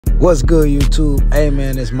What's good, YouTube? Hey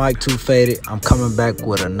man, it's Mike Too Faded. I'm coming back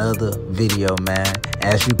with another video, man.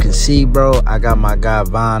 As you can see, bro, I got my guy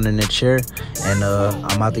Vaughn in the chair, and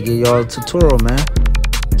I'm about to give y'all a tutorial, man.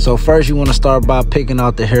 So first, you want to start by picking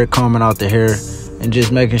out the hair, combing out the hair, and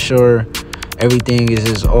just making sure everything is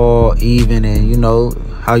just all even. And you know,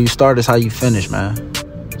 how you start is how you finish, man.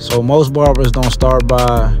 So most barbers don't start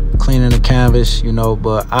by cleaning the canvas, you know,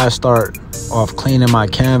 but I start off cleaning my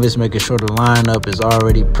canvas, making sure the lineup is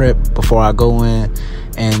already prepped before I go in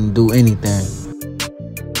and do anything.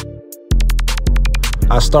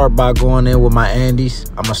 I start by going in with my Andes.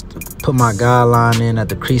 I'm gonna put my guideline in at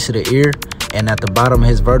the crease of the ear and at the bottom of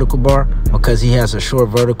his vertical bar, because he has a short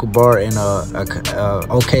vertical bar and a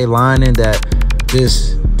okay lining. That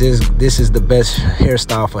this is the best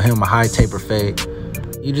hairstyle for him, a high taper fade.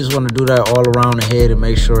 You just want to do that all around the head and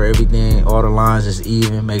make sure everything, all the lines is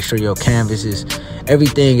even. Make sure your canvas is,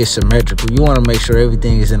 everything is symmetrical. You want to make sure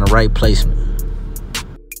everything is in the right placement.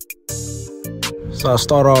 So I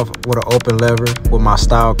start off with an open lever with my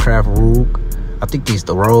Stylecraft Rogue. I think these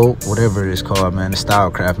the Rogue, whatever it is called, man. The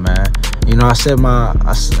Stylecraft, man. You know, I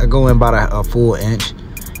go in about a full inch,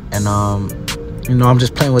 and you know, I'm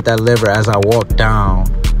just playing with that lever as I walk down.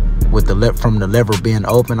 With the from the lever being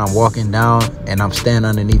open, I'm walking down and I'm standing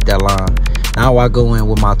underneath that line. Now I go in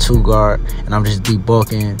with my 2 guard and I'm just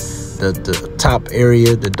debulking the top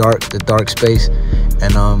area, the dark space,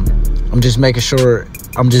 and I'm just making sure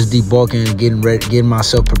I'm just debulking and getting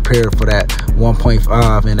myself prepared for that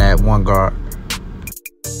 1.5 and that 1 guard.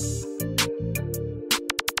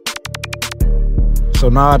 So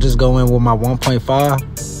now I just go in with my 1.5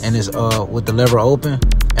 and it's with the lever open.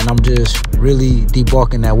 And I'm just really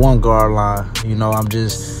debulking that 1 guard line. You know, I'm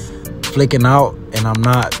just flicking out, and I'm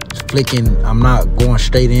not going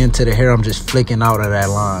straight into the hair. I'm just flicking out of that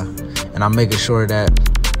line. And I'm making sure that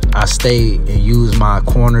I stay and use my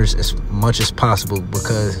corners as much as possible,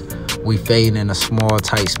 because we fade in a small,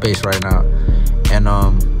 tight space right now. And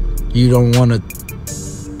you don't want to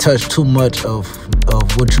touch too much of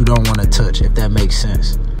what you don't want to touch, if that makes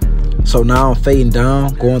sense. So now I'm fading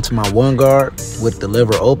down, going to my 1 guard with the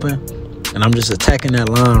lever open, and I'm just attacking that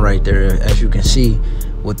line right there, as you can see,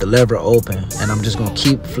 with the lever open. And I'm just gonna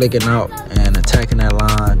keep flicking out and attacking that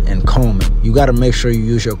line and combing. You gotta make sure you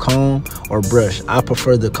use your comb or brush. I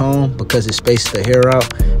prefer the comb because it spaces the hair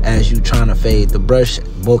out as you trying to fade. The brush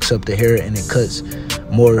bulks up the hair and it cuts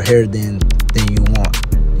more hair than you want.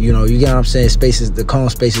 You know, you get what I'm saying? The comb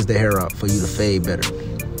spaces the hair out for you to fade better.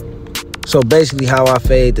 So basically how I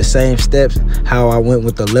fade, the same steps, how I went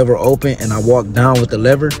with the lever open and I walk down with the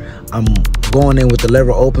lever. I'm going in with the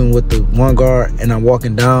lever open with the 1 guard, and I'm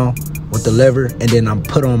walking down with the lever, and then I'm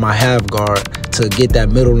put on my half guard to get that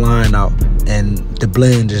middle line out, and the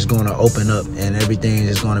blend is going to open up and everything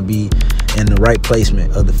is going to be in the right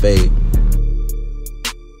placement of the fade.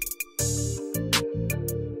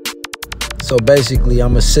 So basically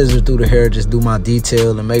I'm a scissor through the hair, just do my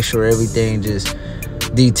detail and make sure everything just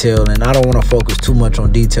detail. And I don't want to focus too much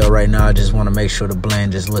on detail right now. I just want to make sure the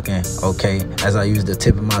blend is looking okay as I use the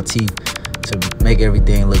tip of my teeth to make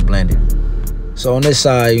everything look blended. So on this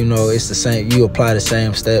side, you know, it's the same. You apply the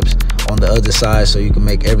same steps on the other side so you can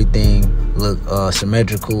make everything look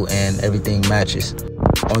symmetrical and everything matches.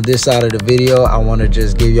 On this side of the video, I want to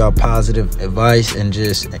just give y'all positive advice and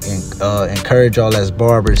just encourage y'all as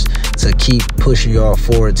barbers to keep pushing y'all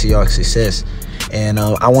forward to y'all success. And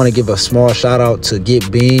I want to give a small shout out to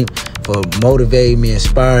Get Beam for motivating me,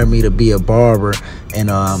 inspiring me to be a barber, and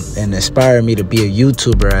inspiring me to be a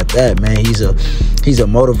YouTuber at that, man. He's a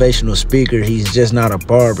motivational speaker. He's just not a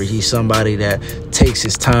barber. He's somebody that takes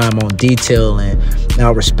his time on detail, and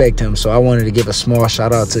I respect him. So I wanted to give a small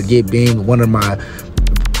shout out to Get Beam, one of my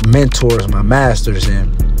mentors, my masters,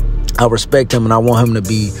 and I respect him and I want him to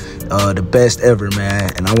be the best ever, man.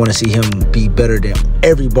 And I want to see him be better than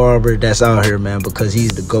every barber that's out here, man, because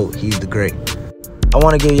he's the GOAT. He's the great. I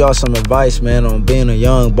want to give y'all some advice, man, on being a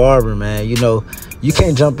young barber, man. You know, you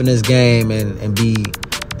can't jump in this game and be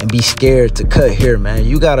scared to cut hair, man.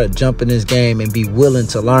 You gotta jump in this game and be willing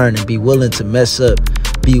to learn and be willing to mess up,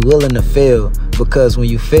 be willing to fail, because when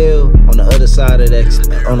you fail, on the other side of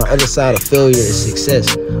that, on the other side of failure is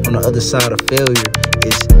success. On the other side of failure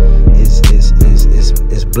is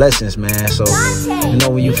blessings, man. So you know,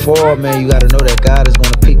 when you fall, man, you gotta know that God is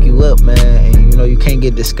gonna pick you up, man. And you know, you can't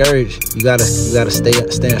get discouraged. You gotta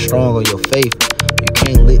stand strong on your faith. You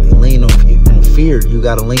can't lean on fear. You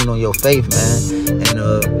gotta lean on your faith, man. And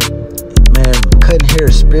man, cutting hair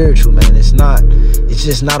is spiritual, man. It's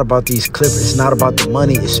just not about these clippers. It's not about the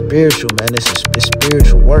money. It's spiritual, man. It's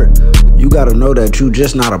spiritual work. You gotta know that you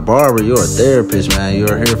just not a barber. You're a therapist, man.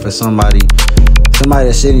 You're here for somebody somebody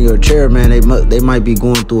that's sitting in your chair, man, they might be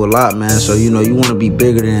going through a lot, man. So you know, you want to be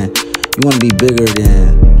bigger than the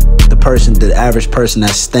average person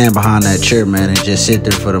that's stand behind that chair, man, and just sit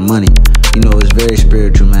there for the money. You know, it's very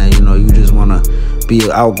spiritual, man. You know, you just want to be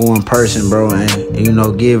an outgoing person, bro, and you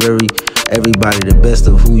know, give everybody the best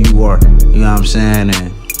of who you are. You know what I'm saying?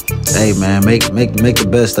 And hey, man, make the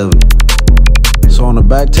best of it. So on the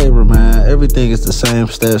back table, man, everything is the same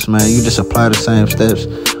steps, man. You just apply the same steps.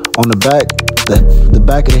 On the back, the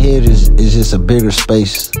back of the head is just a bigger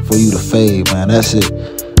space for you to fade, man. That's it.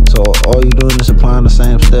 So all you're doing is applying the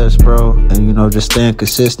same steps, bro, and you know, just staying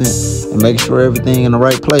consistent and making sure everything in the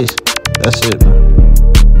right place. That's it, man.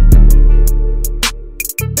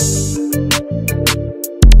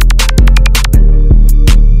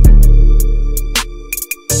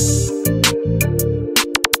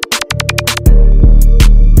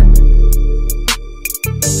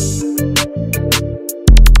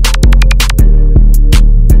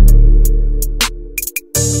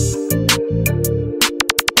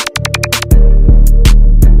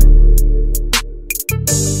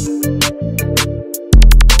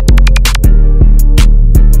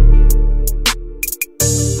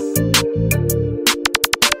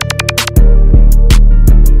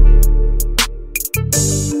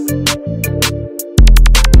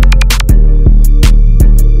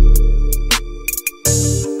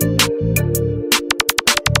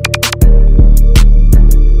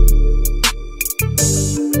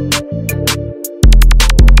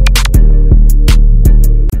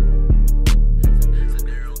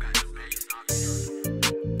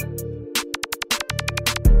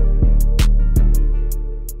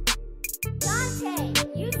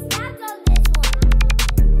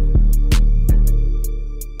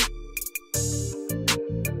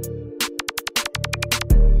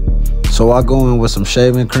 So I go in with some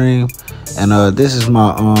shaving cream, and this is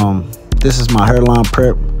my hairline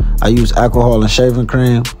prep. I use alcohol and shaving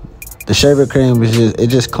cream. The shaving cream is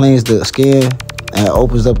just cleans the skin and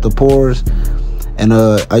opens up the pores. And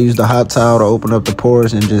I use the hot towel to open up the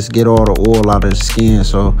pores and just get all the oil out of the skin.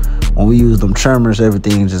 So when we use them trimmers,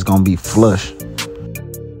 everything's just gonna be flush.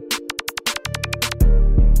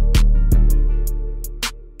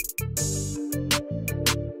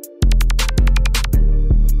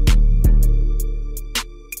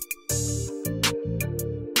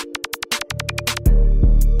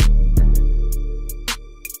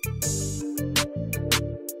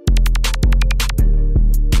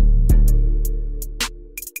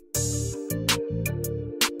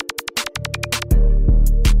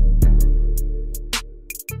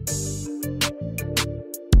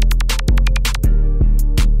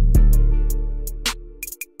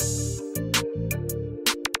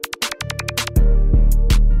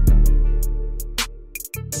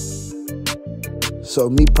 So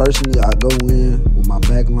me personally, I go in with my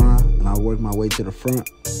back line and I work my way to the front.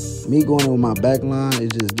 Me going in with my back line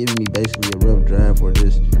is just giving me basically a rough draft, or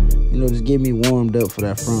just, you know, just get me warmed up for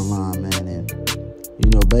that front line, man. And you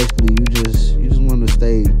know, basically you just want to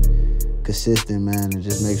stay consistent, man, and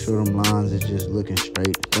just make sure them lines is just looking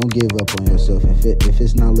straight. Don't give up on yourself. If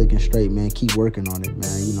it's not looking straight, man, keep working on it,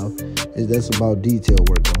 man. You know, that's about detail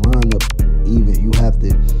work. The lineup,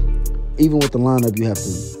 even with the lineup, you have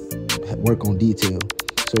to work on detail.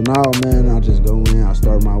 So now, man, I just go in, I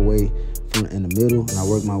start my way in the middle, and I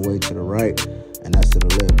work my way to the right, and that's to the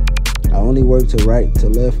left. I only work to right to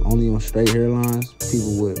left only on straight hairlines,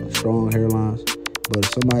 people with strong hairlines. But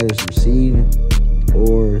if somebody is receiving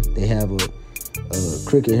or they have a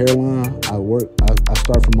crooked hairline, I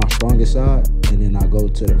start from my strongest side, and then I go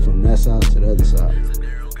from that side to the other side.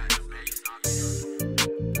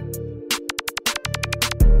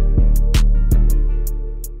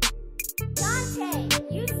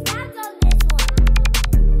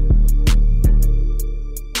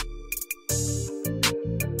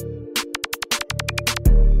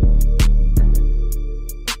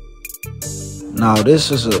 Now this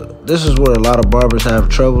is where a lot of barbers have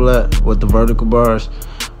trouble at with the vertical bars.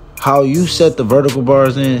 How you set the vertical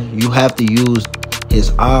bars in, you have to use his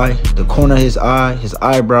eye, the corner of his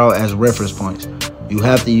eyebrow as reference points. You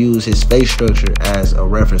have to use his face structure as a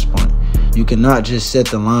reference point. You cannot just set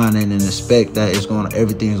the line in and expect that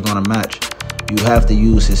everything is gonna match. You have to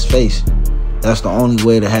use his face. That's the only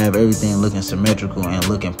way to have everything looking symmetrical and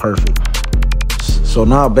looking perfect. So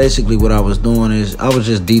now basically what I was doing is I was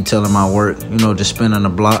just detailing my work, you know, just spinning the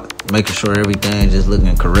block, making sure everything just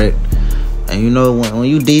looking correct. And you know, when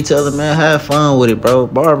you detail it, man, have fun with it, bro.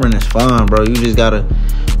 Barbering is fun, bro. You just gotta,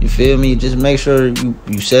 you feel me? Just make sure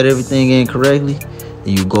you set everything in correctly,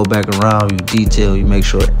 and you go back around, you detail, you make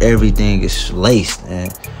sure everything is laced,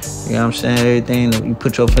 and you know what I'm saying, everything that you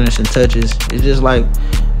put your finishing touches. It's just like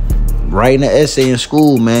writing an essay in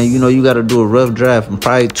school, man. You know, you got to do a rough draft, and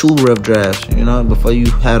probably 2 rough drafts, you know, before you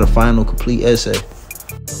had a final complete essay.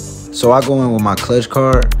 So I go in with my clutch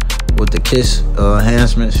card with the Kiss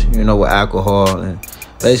enhancements, you know, with alcohol, and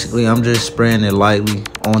basically I'm just spraying it lightly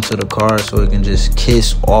onto the card so it can just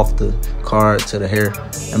kiss off the card to the hair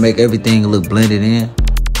and make everything look blended in.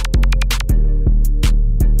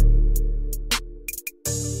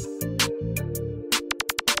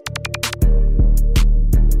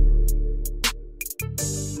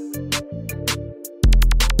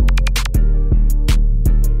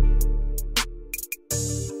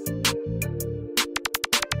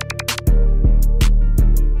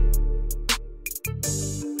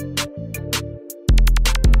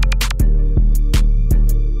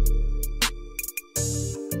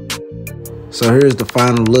 So here's the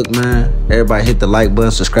final look, man. Everybody hit the like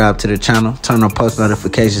button, subscribe to the channel, turn on post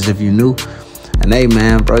notifications if you new. And hey,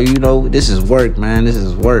 man, bro, you know, this is work, man. This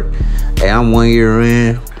is work. Hey, I'm 1 year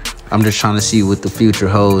in. I'm just trying to see what the future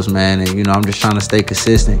holds, man. And, you know, I'm just trying to stay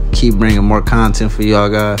consistent, keep bringing more content for y'all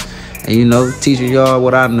guys. And, you know, teaching y'all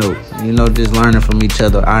what I know. You know, just learning from each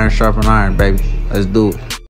other. Iron sharpen iron, baby. Let's do it.